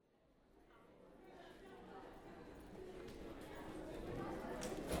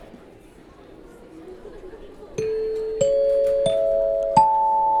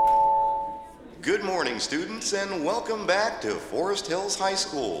morning, students, and welcome back to Forest Hills High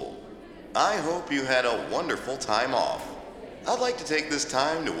School. I hope you had a wonderful time off. I'd like to take this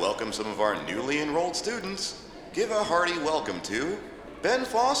time to welcome some of our newly enrolled students. Give a hearty welcome to Ben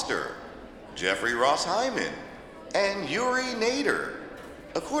Foster, Jeffrey Ross Hyman, and Yuri Nader.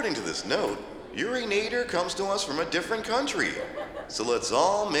 According to this note, Yuri Nader comes to us from a different country. So let's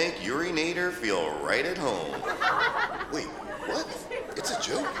all make Yuri Nader feel right at home. Wait, what? It's a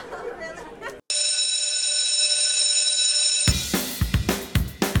joke?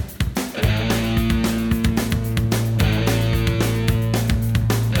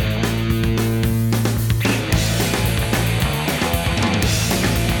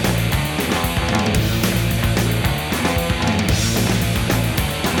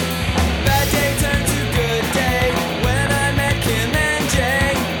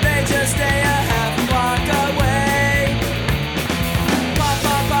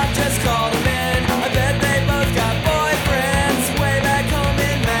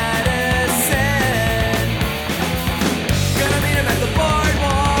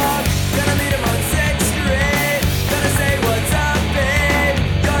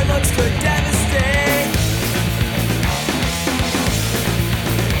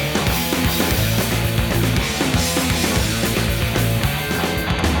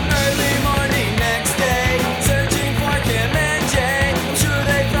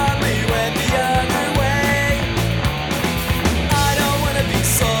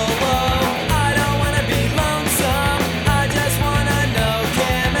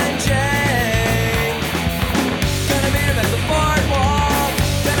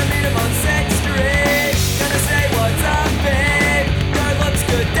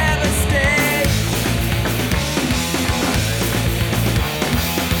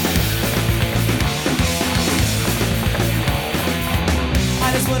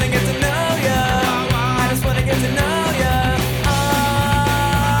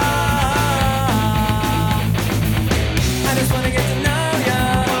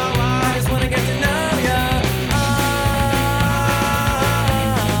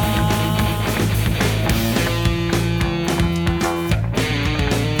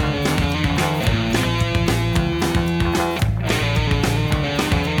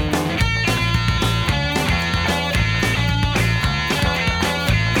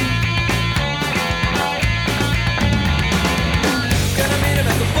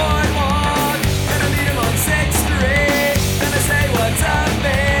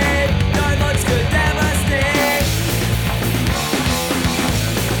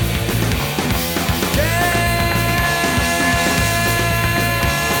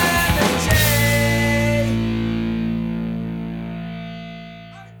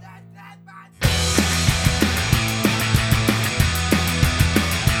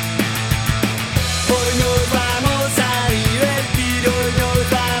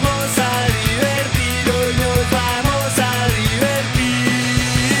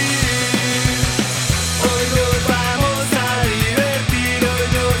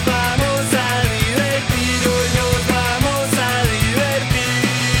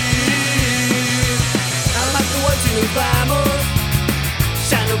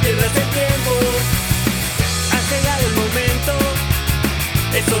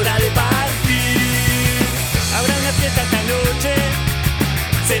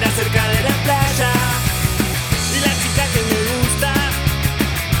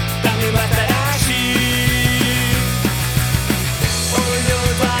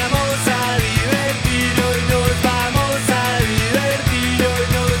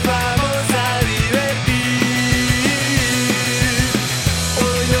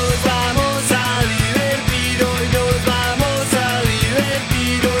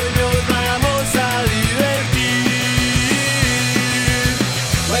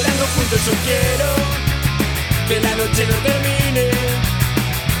 Yo quiero que la noche no termine.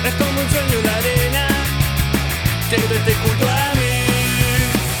 Es como un sueño en la arena, que no esté junto a mí.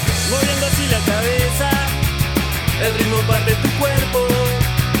 Moviendo así la cabeza, el ritmo parte de tu cuerpo.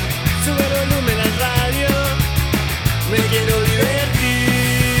 Sube el volumen al radio, me quiero divertir.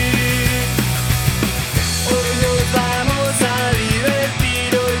 Hoy nos vamos a divertir,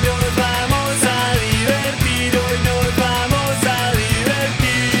 hoy nos vamos a divertir, hoy nos vamos a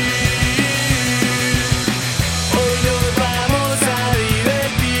divertir. Hoy nos vamos a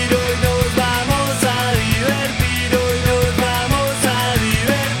divertir, hoy nos vamos a divertir, hoy nos vamos a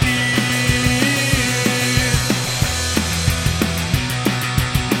divertir.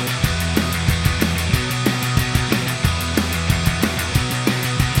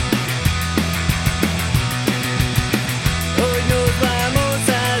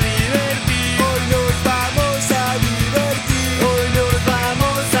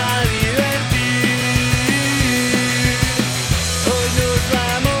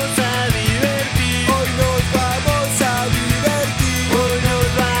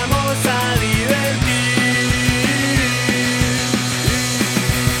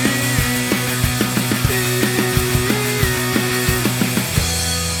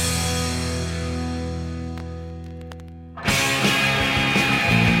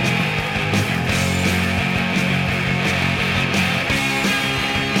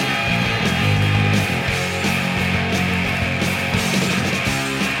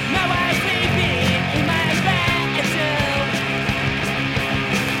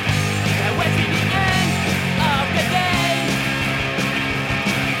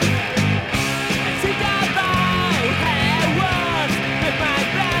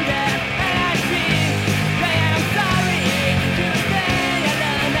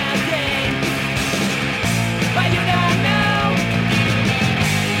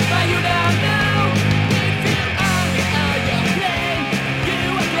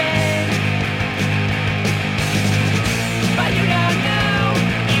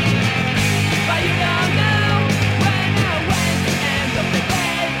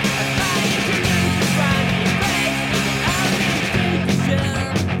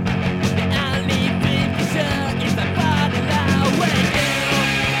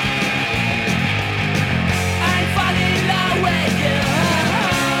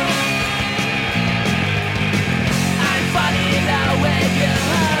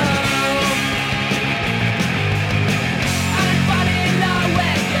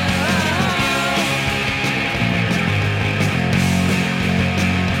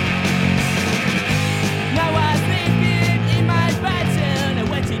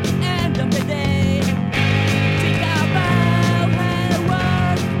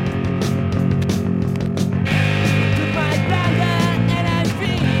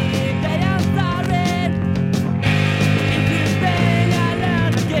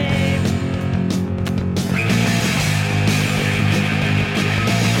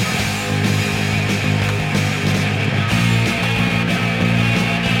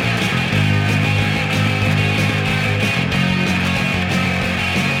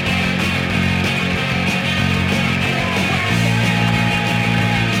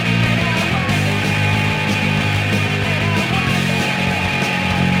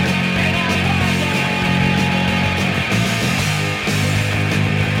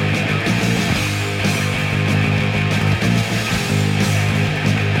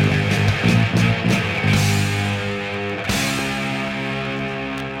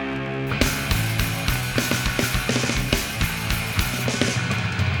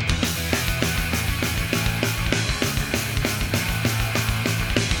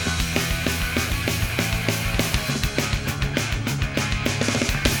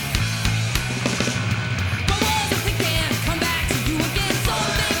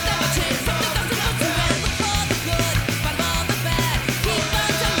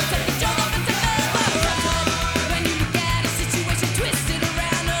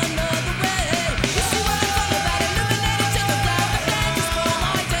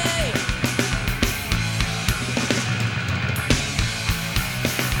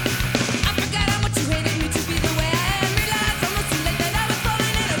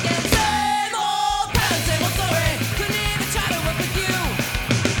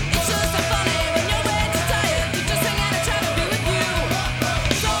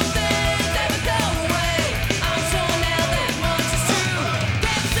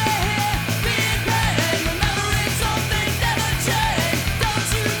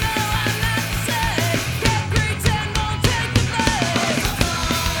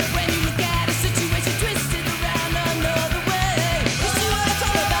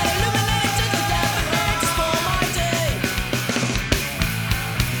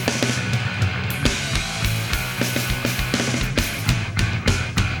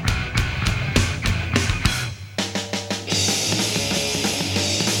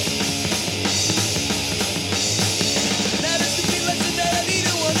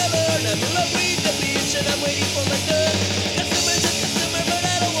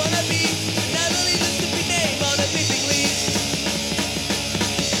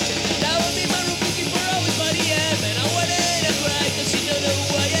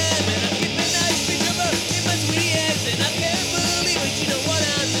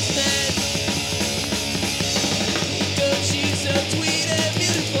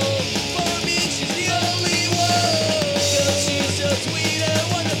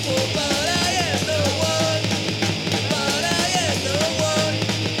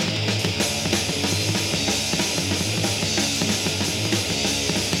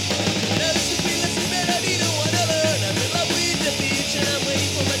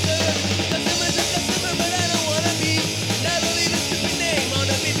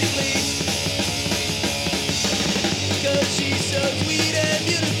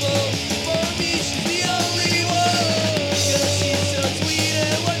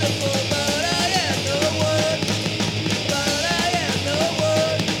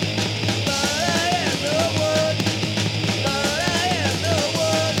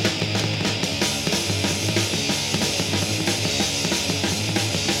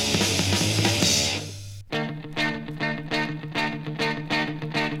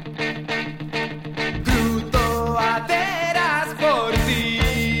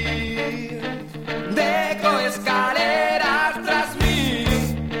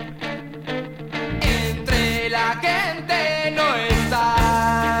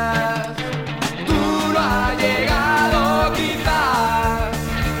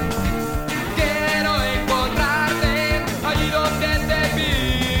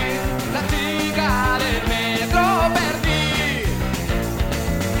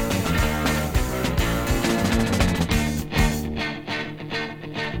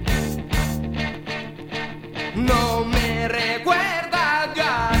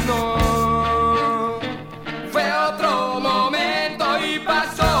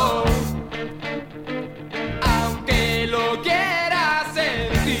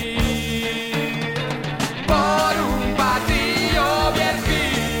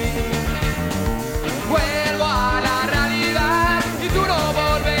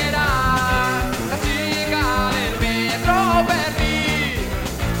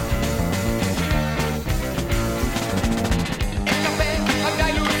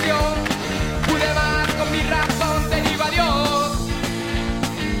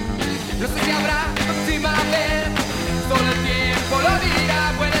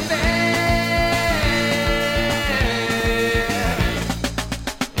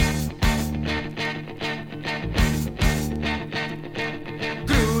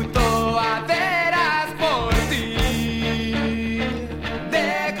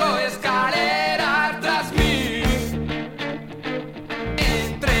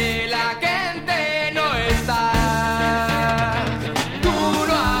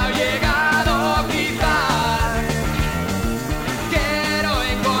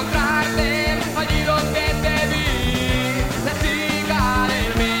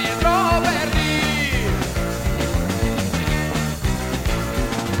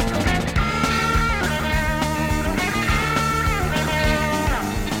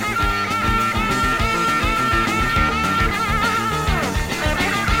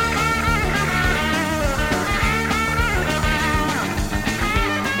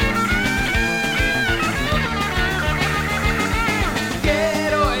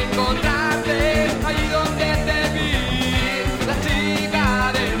 Quiero encontrarte allí donde te vi, la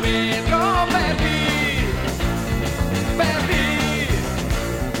chica del metro. Perdí, perdí,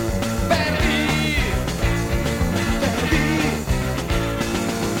 perdí, perdí.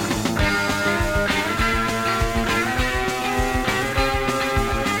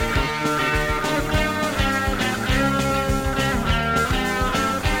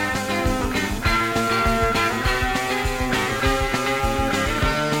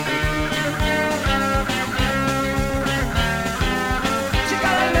 Chica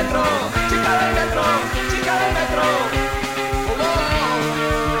del metro, chica del metro, chica del metro. Oh, oh.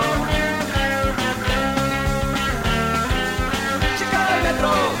 Chica del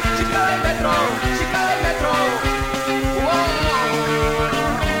metro, chica del metro, chica del metro. Oh, oh.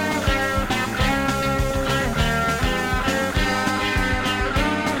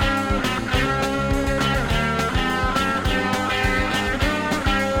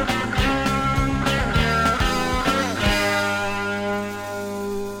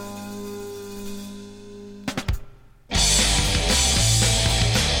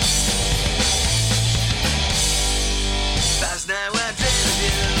 Last night when I dreamed of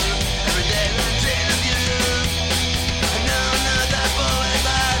you, every day when I dream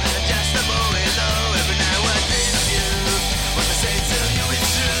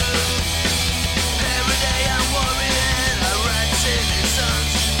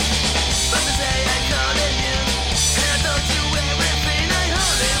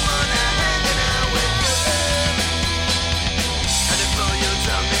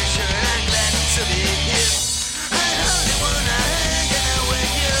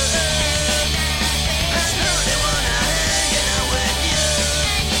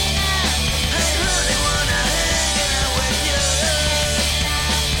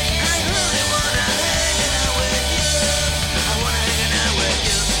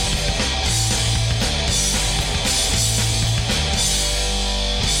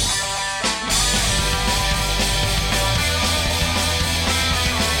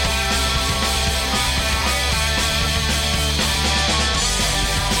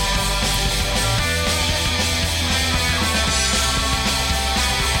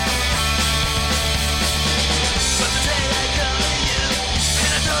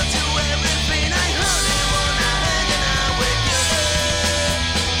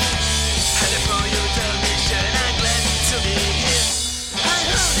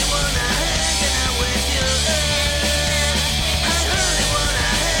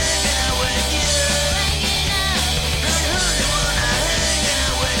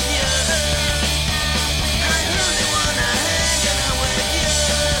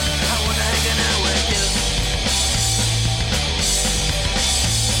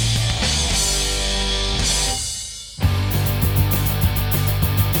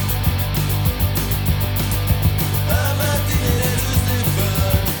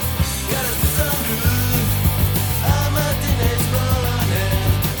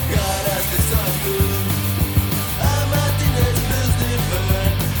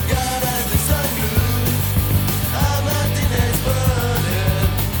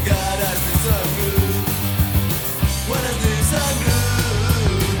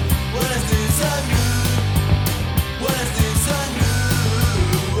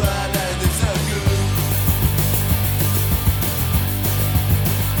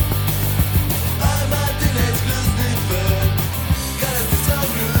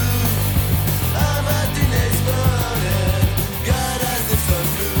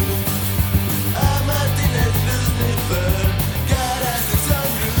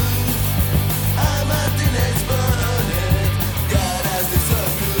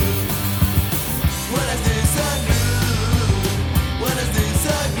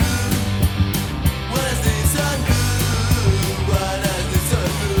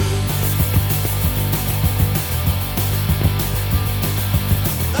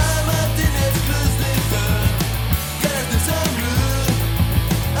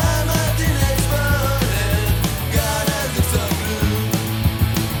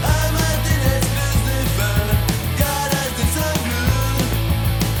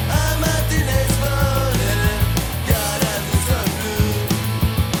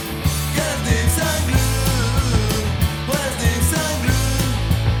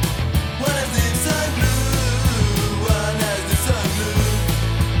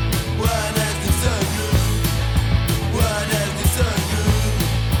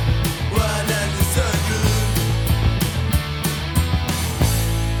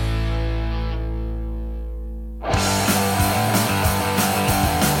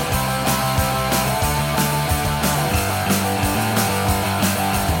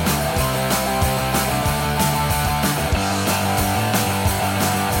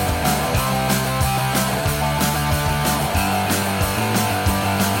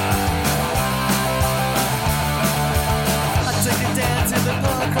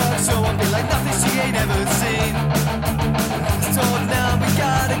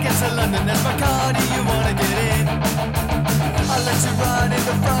to London, that's my car, do you wanna get in? I'll let you ride in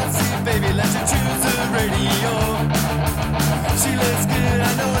the front seat, baby, let you choose the radio. She looks good,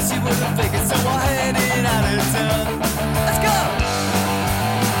 I know she wouldn't fake it, so I'll head it out of town. Let's go!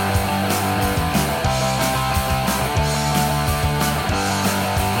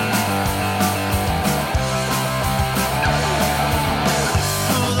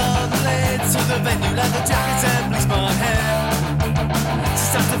 Pull all the lights to the venue, like the jackets and bleach blonde hair. She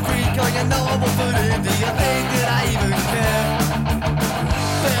starts to freak, oh you know I won't put it. Do you think that I even care?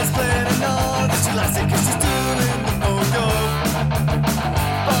 Best player to know that she likes it, cause she's doing the mojo.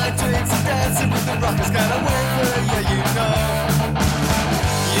 Buying drinks and dancing with the rockers, gotta wait for you, you know.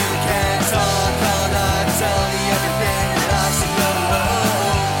 You can't talk all night, tell me everything that I should know.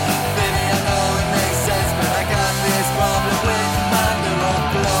 Baby, I know it makes sense, but I got this problem with my neural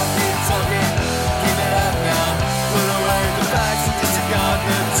block. Keep talking, keep it up now. Put away the facts and disregard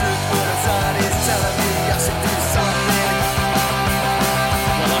the truth. What inside is telling me I should do something.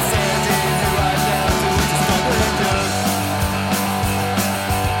 Well, I'm standing here right now, doing just something good.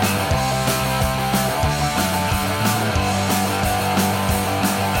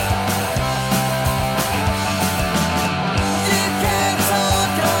 You can't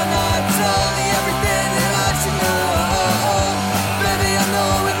talk all night, tell me everything that I should know. Baby, I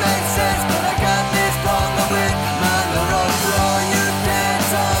know it makes sense, but I got this problem with my neural flow. You can't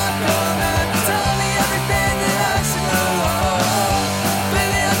talk all night, tell me everything that I should know.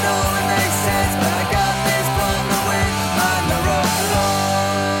 Baby, I know it makes sense, but I got this problem with my neural flow.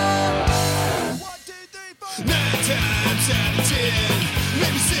 9 times out of 10,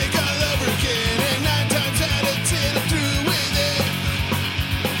 made me sick all over again. And 9 times out of 10, I'm through with it.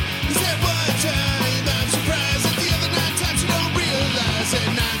 Is that one time I'm surprised that the other 9 times you don't realize that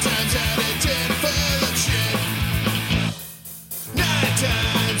 9 times out of 10 I'm full of shit. 9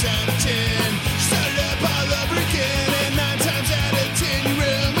 times out of 10, started up all over again. And 9 times out of 10 you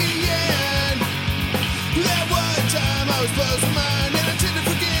reel me in. That one time I was blows my mind, and I tend to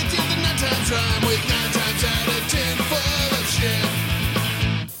forget the other 9 times rhyme with 9 times out of 10 full of shit.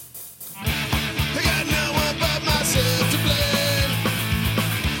 I got no one but myself to blame.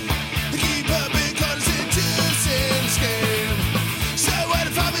 I keep pumping quarters into sin scam. So what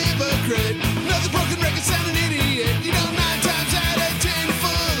if I'm a hypocrite? Another broken record sound an idiot. You know 9 times out of 10 you're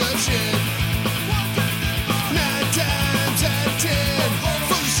full of shit. 9 times out of 10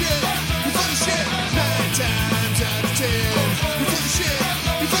 full of shit. You're full of shit. 9 times out of 10 you're full of shit.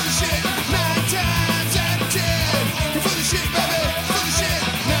 You're full of shit. 9 times out of 10 you're full of shit, baby. Full of shit.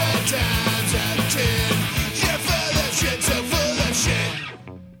 9 times out of 10 you're full of shit. So full of shit.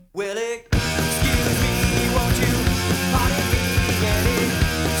 Will it? Excuse me, won't you pardon me? And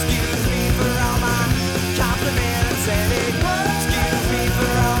excuse me for all my compliments. And excuse me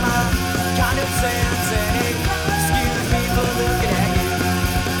for all my condescends. And excuse me for looking at you.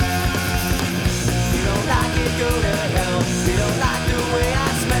 You don't like it, go to hell. You don't like the way I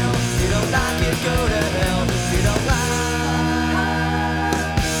smell. You don't like it, go to hell. You don't like.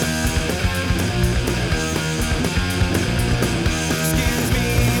 Excuse me,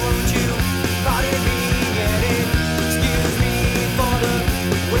 won't you pardon me? And excuse me for the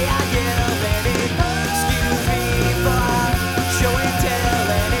way I yell. And excuse me for show and tell.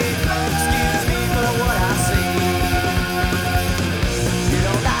 And excuse me for what I say. You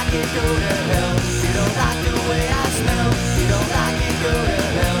don't like it, go to hell. You don't like the way I smell. You don't like it, go to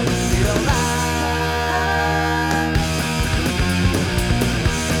hell. You don't like.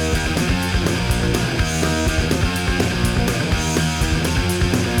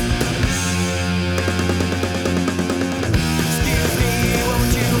 Excuse me,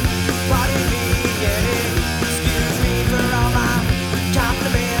 won't you pardon me? And excuse me for all my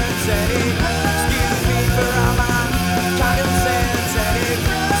compliments. And excuse me for all my condescends. And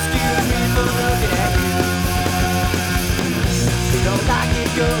excuse me for looking at you. You don't like it,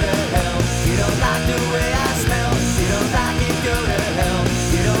 go to